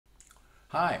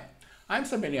Hi, I'm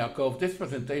Ben-Yaakov. This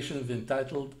presentation is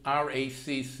entitled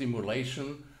RAC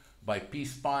Simulation by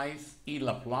PSPICE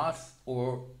ELAPLACE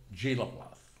or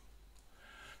GLAPLACE.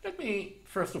 Let me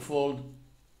first of all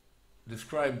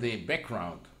describe the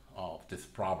background of this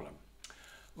problem.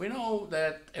 We know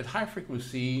that at high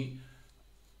frequency,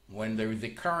 when there is a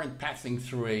current passing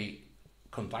through a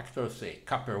conductor, say a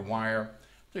copper wire,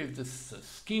 there is this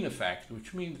skin effect,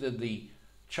 which means that the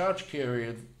charge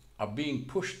carriers are being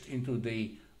pushed into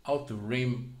the outer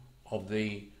rim of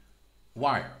the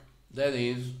wire. That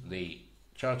is, the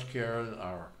charge carriers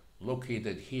are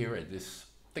located here at this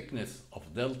thickness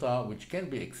of delta, which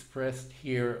can be expressed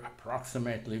here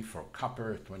approximately for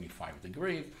copper 25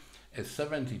 degrees as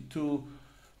 72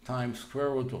 times square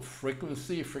root of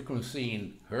frequency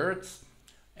in hertz,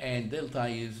 and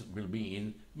delta will be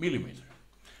in millimeter.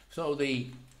 So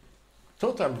the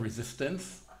total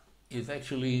resistance is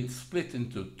actually split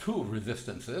into two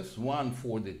resistances, one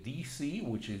for the DC,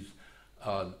 which is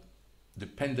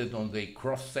dependent on the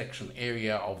cross-section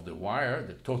area of the wire,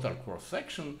 the total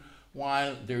cross-section,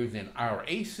 while there is an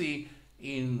RAC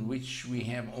in which we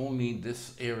have only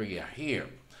this area here.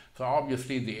 So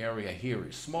obviously the area here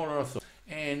is smaller,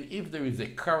 and if there is a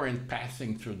current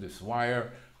passing through this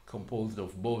wire composed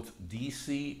of both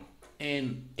DC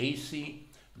and AC,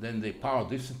 then the power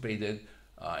dissipated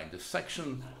in the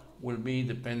section will be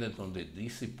dependent on the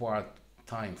DC part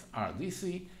times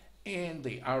RDC and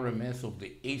the RMS of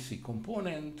the AC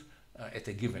component at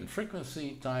a given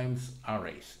frequency times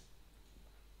RAC.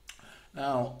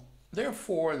 Now,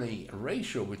 therefore, the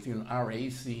ratio between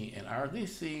RAC and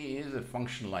RDC is a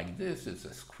function like this. It's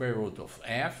a square root of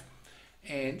f,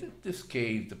 and in this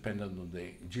case dependent on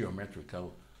the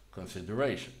geometrical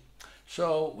consideration.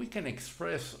 So we can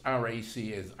express RAC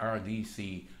as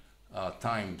RDC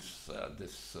times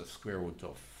this square root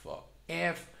of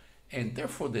f, and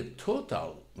therefore the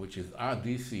total, which is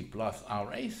RDC plus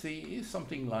RAC, is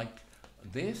something like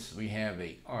this. We have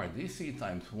a RDC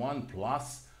times 1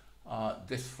 plus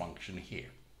this function here.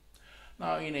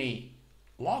 Now in a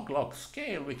log-log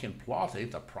scale, we can plot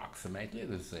it approximately.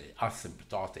 This is a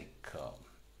asymptotic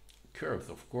curves,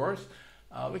 of course.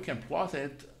 We can plot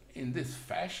it in this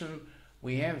fashion.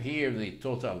 We have here the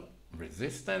total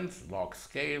resistance, log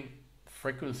scale,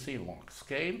 frequency, log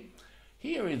scale.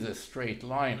 Here is a straight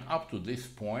line up to this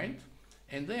point,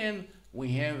 and then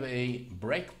we have a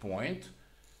breakpoint,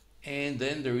 and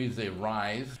then there is a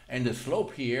rise, and the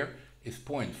slope here is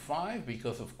 0.5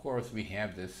 because of course we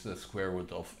have this square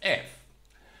root of f.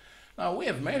 Now we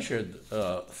have measured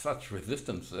such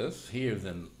resistances. Here's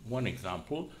one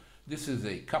example. This is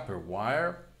a copper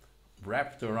wire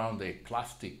wrapped around a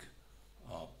plastic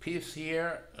piece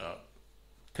here,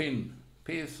 thin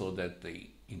piece, so that the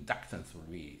inductance will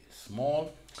be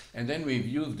small. And then we've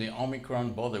used the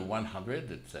Omicron Bode 100.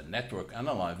 It's a network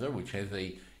analyzer which has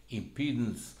a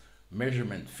impedance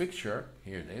measurement fixture.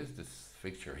 Here it is, this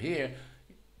fixture here,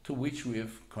 to which we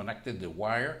have connected the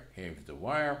wire. Here's the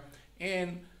wire,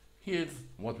 and here's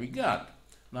what we got.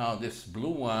 Now this blue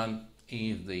one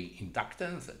is the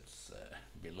inductance. It's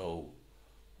below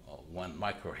 1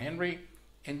 microhenry.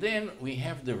 And then we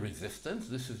have the resistance.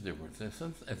 This is the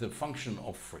resistance as a function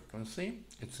of frequency.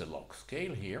 It's a log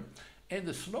scale here. And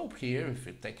the slope here, if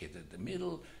you take it at the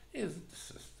middle, is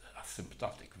a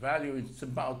asymptotic value. It's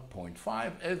about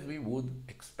 0.5 as we would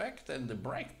expect. And the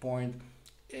breakpoint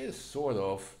is sort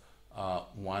of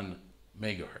 1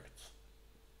 megahertz.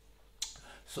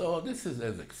 So this is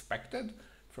as expected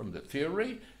from the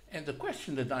theory. And the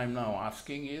question that I'm now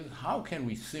asking is, how can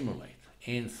we simulate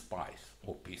in SPICE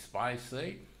or PSPICE,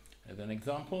 say, as an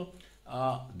example,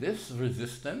 this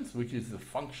resistance, which is a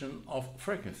function of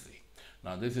frequency.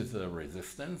 Now this is a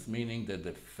resistance, meaning that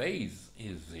the phase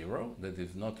is 0, that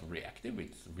is not reactive,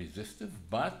 it's resistive,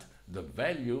 but the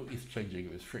value is changing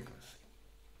with frequency.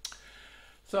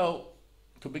 So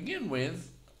to begin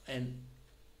with, and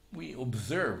we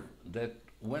observe that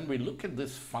when we look at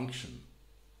this function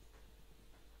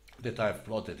that I've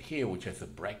plotted here, which has a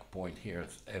breakpoint here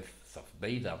as f sub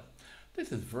beta,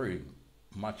 this is very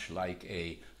much like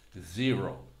a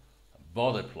zero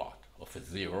Bode plot of a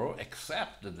zero,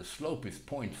 except that the slope is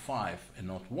 0.5 and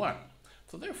not 1.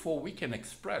 So therefore we can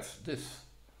express this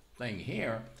thing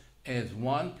here as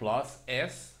 1 plus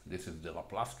s, this is the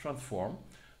Laplace transform,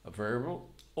 a variable,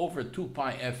 over 2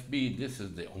 pi fb, this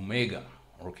is the omega,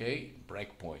 okay,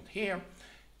 breakpoint here,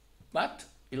 but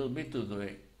it'll be to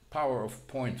the power of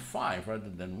 0.5 rather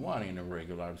than 1 in a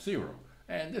regular zero.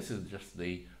 And this is just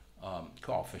the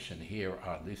coefficient here,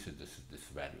 this is this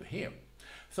value here.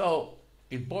 So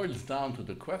it boils down to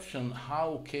the question,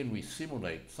 how can we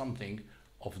simulate something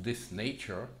of this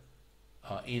nature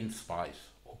in SPICE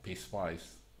or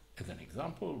PSPICE as an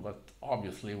example, but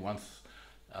obviously once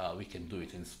we can do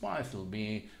it in SPICE, it will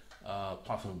be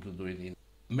possible to do it in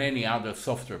many other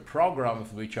software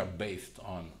programs which are based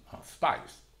on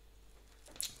SPICE.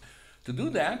 To do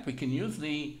that, we can use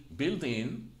the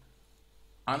built-in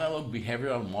analog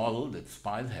behavioral model that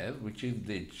SPICE has, which is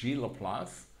the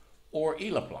GLAPLACE or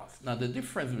ELAPLACE. Now the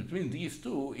difference between these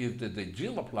two is that the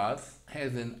GLAPLACE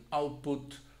has an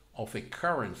output of a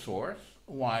current source,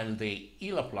 while the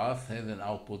ELAPLACE has an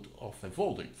output of a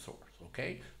voltage source,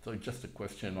 okay? So it's just a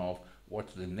question of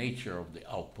what's the nature of the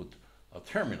output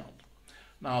terminal.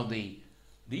 Now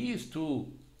these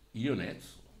two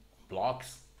units,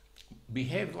 blocks,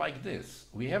 behave like this.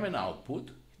 We have an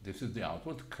output, this is the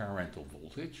output, current or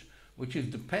voltage, which is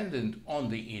dependent on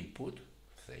the input,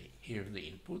 say here's the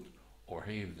input, or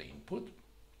here's the input,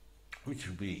 which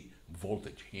will be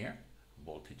voltage here,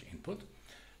 voltage input,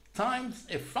 times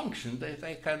a function that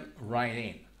I can write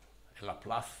in, a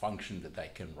Laplace function that I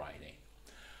can write in.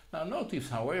 Now notice,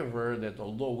 however, that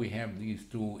although we have these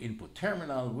two input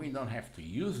terminals, we don't have to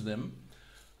use them.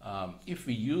 If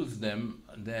we use them,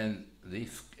 then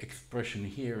this expression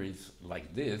here is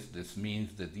like this. This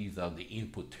means that these are the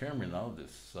input terminal.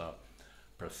 This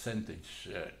percentage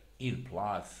in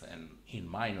plus and in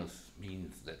minus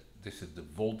means that this is the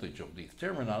voltage of these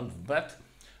terminals, but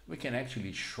we can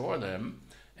actually short them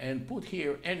and put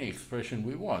here any expression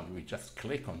we want. We just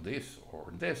click on this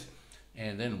or this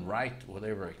and then write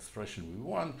whatever expression we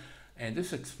want, and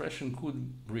this expression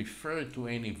could refer to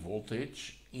any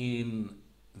voltage in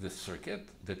the circuit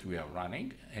that we are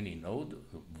running, any node,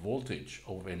 voltage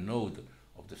of a node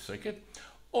of the circuit,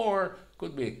 or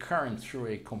could be a current through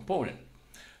a component.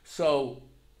 So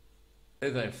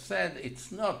as I've said,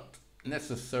 it's not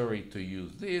necessary to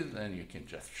use this, and you can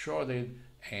just short it,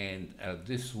 and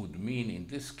this would mean in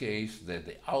this case that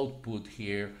the output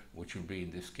here, which will be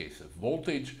in this case a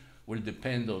voltage, will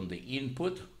depend on the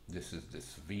input. This is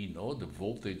this V node, the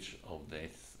voltage of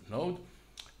this node,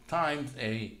 times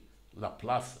a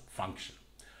Laplace function.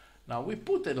 Now we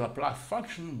put a Laplace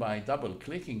function by double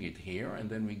clicking it here, and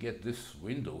then we get this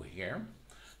window here.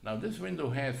 Now this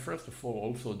window has, first of all,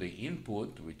 also the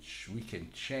input, which we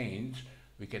can change.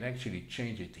 We can actually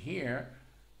change it here,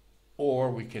 or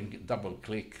we can double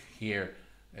click here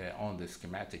on the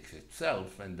schematics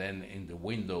itself, and then in the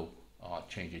window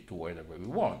change it to whatever we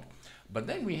want. But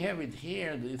then we have it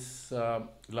here, this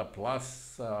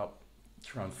Laplace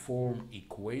transform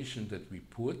equation that we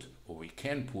put, or we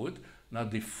can put. Now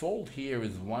default here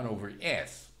is 1 over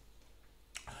S.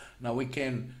 Now we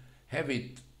can have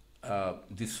it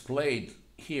displayed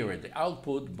here at the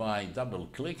output by double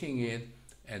clicking it,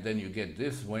 and then you get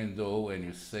this window and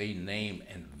you say name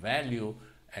and value,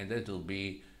 and that will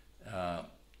be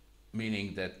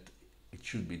meaning that it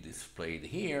should be displayed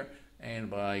here, and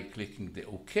by clicking the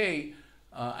OK,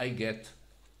 I get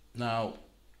now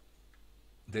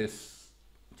this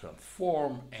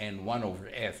transform, and 1 over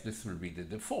S, this will be the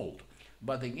default.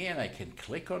 But again, I can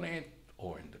click on it,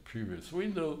 or in the previous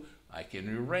window, I can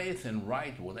erase and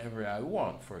write whatever I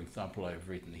want. For example, I've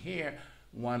written here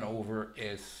 1 over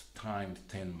S times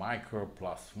 10 micro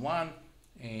plus 1,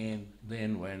 and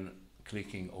then when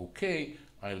clicking OK,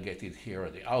 I'll get it here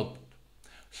at the output.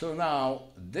 So now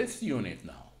this unit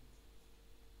now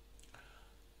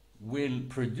will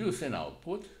produce an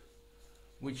output,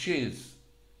 which is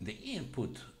the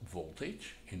input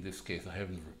voltage, in this case I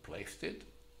haven't replaced it,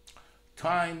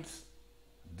 times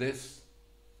this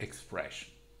expression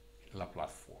in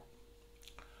Laplace form.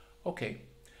 Okay,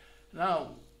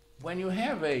 now when you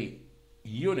have a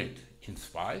unit in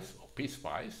SPICE or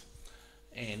PSPICE,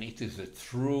 and it is a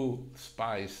true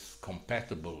SPICE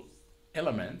compatible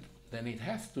element, then it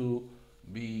has to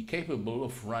be capable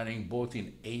of running both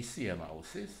in AC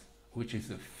analysis, which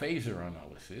is a phasor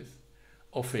analysis,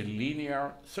 of a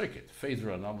linear circuit.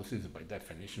 Phasor analysis is by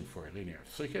definition for a linear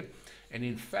circuit, and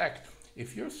in fact,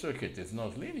 if your circuit is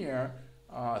not linear,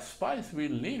 SPICE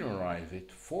will linearize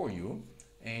it for you,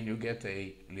 and you get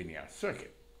a linear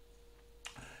circuit.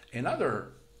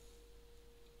 Another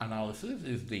analysis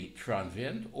is the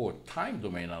transient or time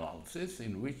domain analysis,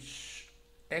 in which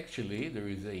actually there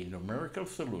is a numerical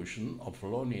solution of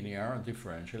low linear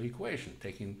differential equation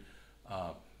taken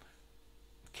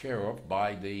care of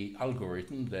by the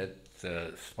algorithm that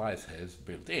SPICE has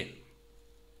built in.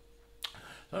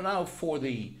 So now for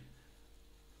the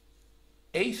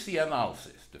AC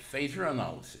analysis, the phasor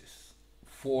analysis,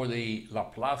 for the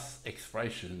Laplace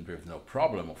expression, there's no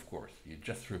problem, of course. You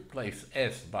just replace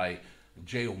S by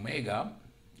j omega,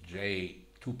 j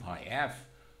 2 pi f,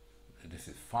 this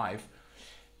is 5,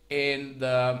 and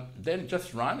then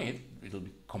just run it. It'll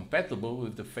be compatible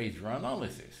with the phasor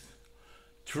analysis.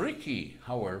 Tricky,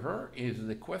 however, is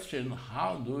the question,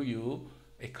 how do you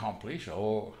accomplish,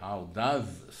 or how does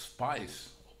SPICE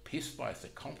or PSPICE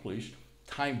accomplish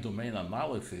time domain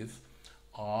analysis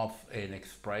of an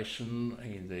expression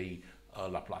in the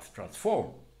Laplace transform?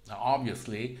 Now,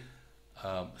 obviously,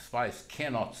 SPICE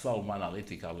cannot solve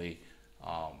analytically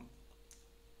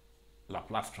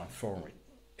Laplace transform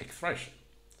expression,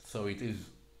 so it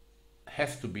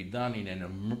has to be done in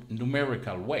a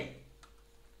numerical way.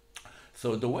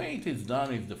 So the way it is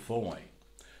done is the following.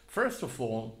 First of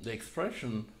all, the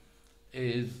expression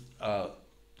is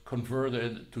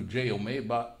converted to j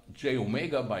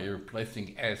omega by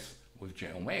replacing s with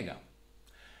j omega.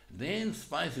 Then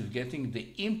SPICE is getting the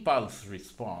impulse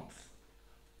response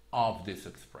of this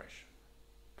expression.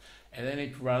 And then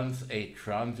it runs a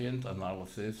transient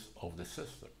analysis of the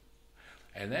system.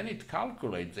 And then it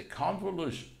calculates the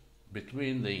convolution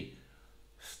between the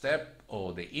step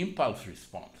or the impulse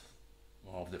response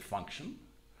of the function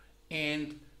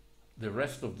and the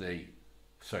rest of the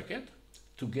circuit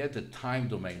to get the time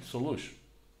domain solution.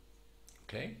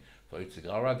 Okay, so it's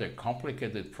a rather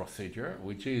complicated procedure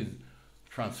which is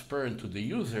transparent to the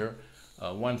user.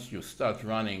 Once you start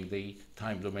running the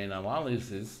time domain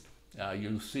analysis,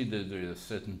 you'll see that there is a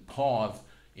certain pause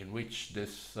in which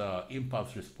this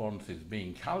impulse response is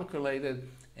being calculated,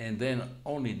 and then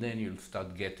only then you'll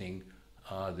start getting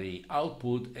the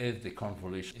output as the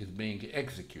convolution is being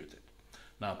executed.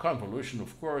 Now, convolution,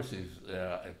 of course, is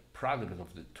a product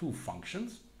of the two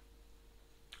functions.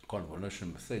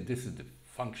 Convolution, say this is the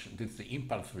function, this is the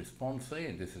impulse response, say,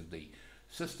 and this is the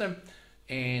system,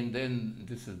 and then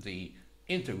this is the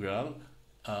integral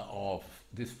of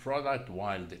this product,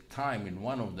 while the time in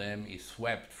one of them is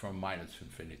swept from minus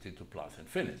infinity to plus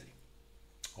infinity.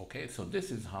 Okay, so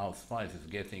this is how SPICE is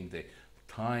getting the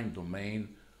time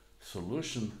domain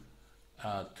solution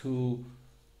to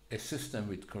a system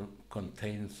which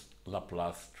contains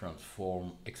Laplace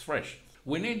transform expressions.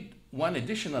 We need one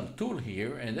additional tool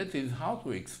here, and that is how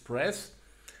to express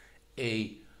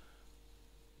a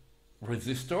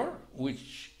resistor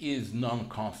which is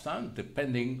non-constant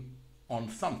depending on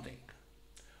something.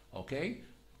 Okay,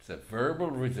 it's a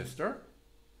variable resistor,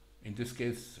 in this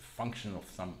case a function of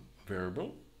some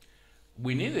variable.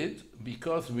 We need it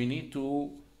because we need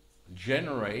to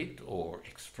generate or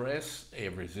express a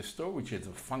resistor which is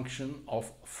a function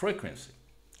of frequency.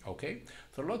 Okay,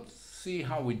 so let's see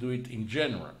how we do it in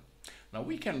general. Now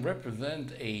we can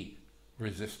represent a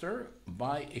resistor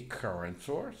by a current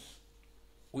source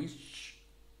which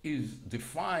is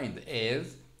defined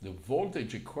as the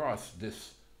voltage across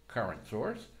this current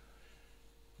source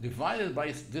divided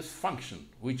by this function,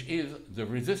 which is the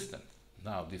resistance.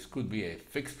 Now this could be a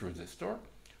fixed resistor,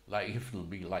 like if it will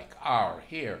be like R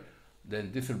here,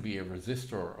 then this will be a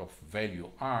resistor of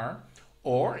value R,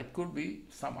 or it could be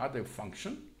some other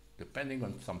function depending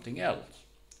on something else.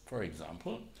 For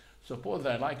example, suppose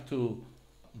I like to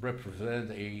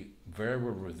represent a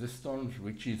variable resistance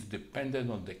which is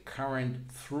dependent on the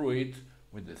current through it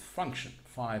with this function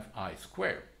 5I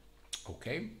squared.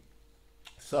 Okay,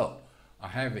 so I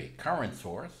have a current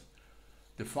source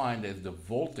defined as the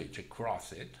voltage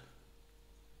across it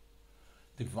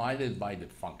divided by the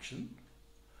function.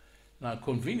 Now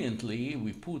conveniently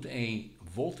we put a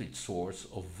voltage source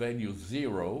of value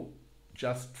 0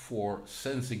 just for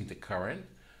sensing the current,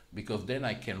 because then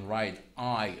I can write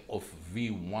I of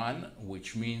V1,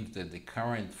 which means that the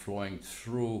current flowing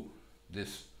through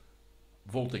this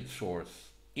voltage source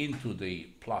into the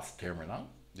plus terminal.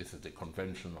 This is the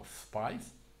convention of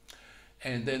SPICE.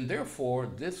 And then therefore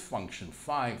this function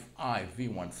 5I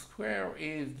V1 square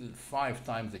is 5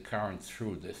 times the current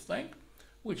through this thing,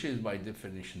 which is by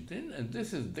definition thin, and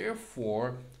this is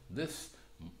therefore this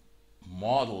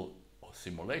model or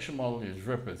simulation model is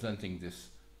representing this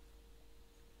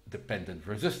dependent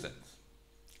resistance.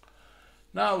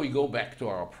 Now we go back to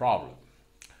our problem.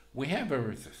 We have a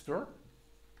resistor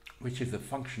which is a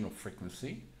function of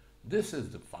frequency. This is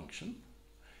the function,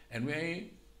 and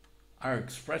we are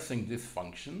expressing this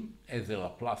function as a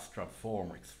Laplace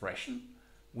transform expression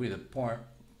with a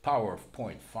power of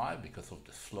 0.5 because of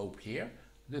the slope here.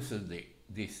 This is the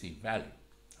DC value,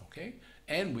 okay?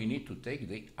 And we need to take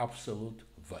the absolute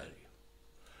value.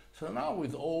 So now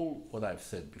with all what I've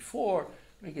said before,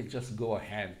 we can just go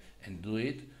ahead and do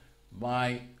it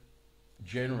by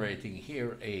generating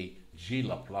here a G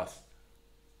Laplace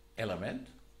element.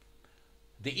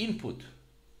 The input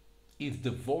is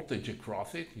the voltage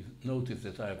across it. You notice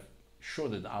that I've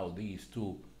shorted out these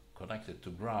two connected to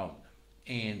ground,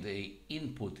 and the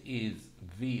input is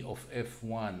V of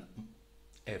F1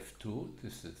 F2,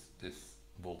 this is this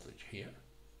voltage here.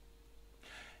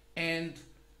 And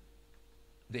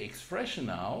the expression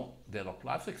now, the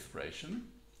Laplace expression,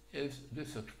 is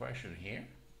this expression here,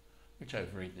 which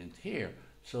I've written here.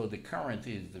 So the current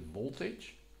is the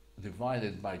voltage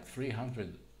divided by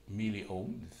 300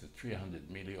 milliohm, this is 300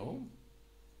 milliohm,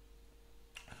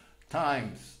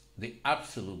 times the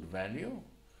absolute value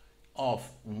of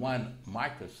 1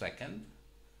 microsecond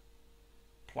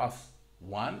plus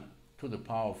 1 to the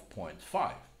power of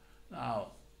 0.5.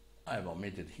 Now, I've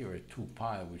omitted here a 2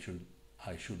 pi, which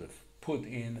I should have put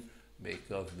in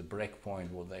because the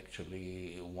breakpoint was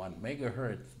actually 1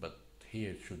 megahertz, but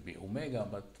here it should be omega,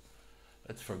 but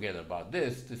let's forget about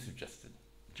this. This is just a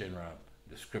general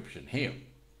description here.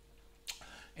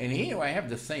 And here I have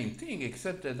the same thing,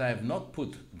 except that I have not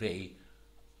put the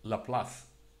Laplace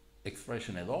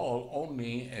expression at all,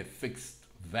 only a fixed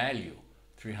value,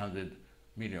 300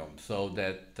 milliohm, so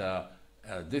that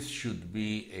this should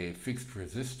be a fixed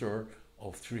resistor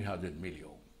of 300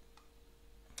 milliohm.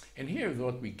 And here's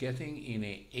what we're getting in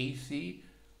a AC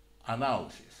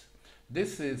analysis.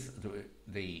 This is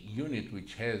the unit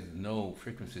which has no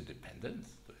frequency dependence,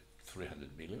 300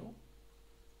 milliohm.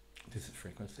 This is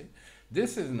frequency.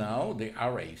 This is now the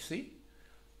RAC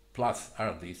plus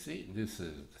RDC. This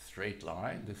is the straight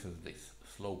line. This is this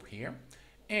slope here.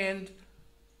 And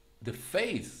the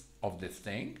phase of this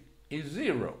thing is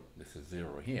 0. This is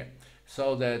 0 here.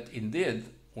 So that indeed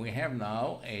we have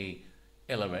now a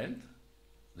element,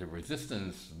 the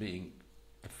resistance being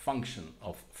a function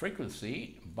of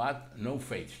frequency, but no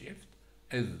phase shift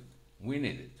as we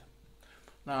need it.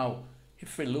 Now,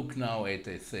 if we look now at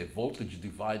a say voltage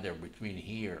divider between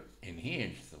here and here,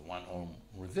 which is a 1 ohm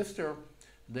resistor,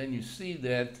 then you see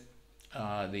that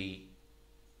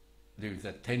there is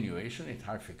attenuation at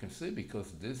high frequency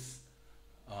because this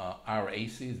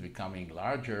RAC is becoming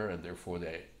larger and therefore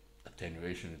the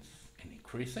attenuation is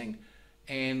increasing.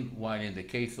 And while in the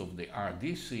case of the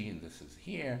RDC, and this is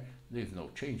here, there's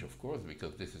no change, of course,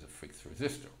 because this is a fixed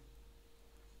resistor.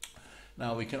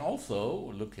 Now we can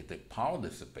also look at the power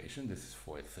dissipation. This is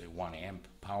for, say, 1 amp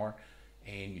power.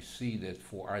 And you see that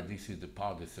for RDC, the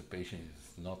power dissipation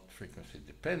is not frequency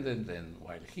dependent. And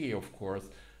while here, of course,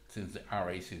 since the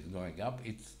RAC is going up,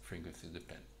 it's frequency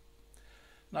dependent.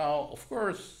 Now, of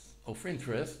course, of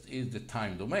interest is the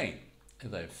time domain.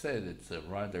 As I've said, it's a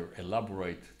rather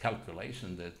elaborate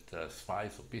calculation that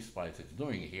SPICE or PSPICE is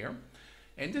doing here.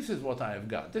 And this is what I've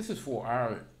got. This is for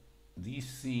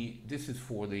RDC, this is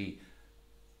for the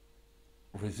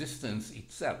resistance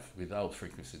itself without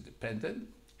frequency dependent.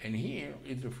 And here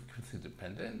is the frequency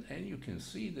dependent, and you can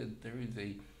see that there is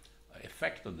a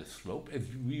effect on the slope as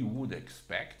we would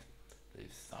expect.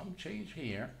 There's some change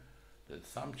here, there's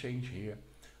some change here,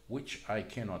 which I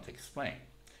cannot explain.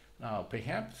 Now,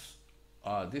 perhaps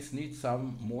this needs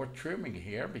some more trimming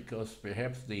here because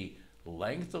perhaps the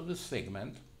length of the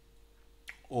segment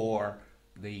or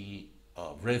the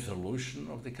resolution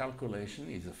of the calculation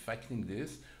is affecting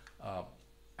this.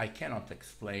 I cannot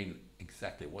explain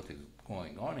exactly what is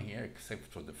going on here except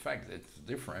for the fact that it's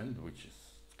different, which is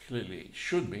clearly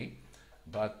should be,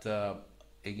 but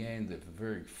again, the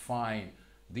very fine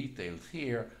details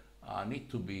here need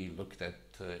to be looked at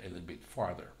a little bit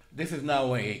farther. This is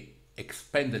now a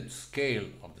expanded scale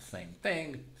of the same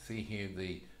thing. See here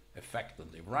the effect on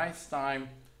the rise time,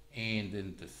 and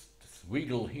then this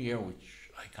wiggle here, which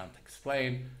I can't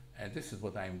explain, and this is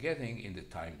what I'm getting in the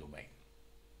time domain.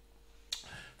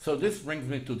 So this brings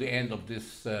me to the end of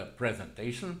this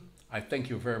presentation. I thank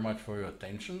you very much for your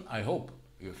attention. I hope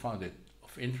you found it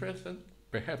of interest and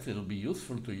perhaps it'll be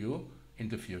useful to you in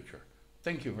the future.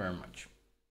 Thank you very much.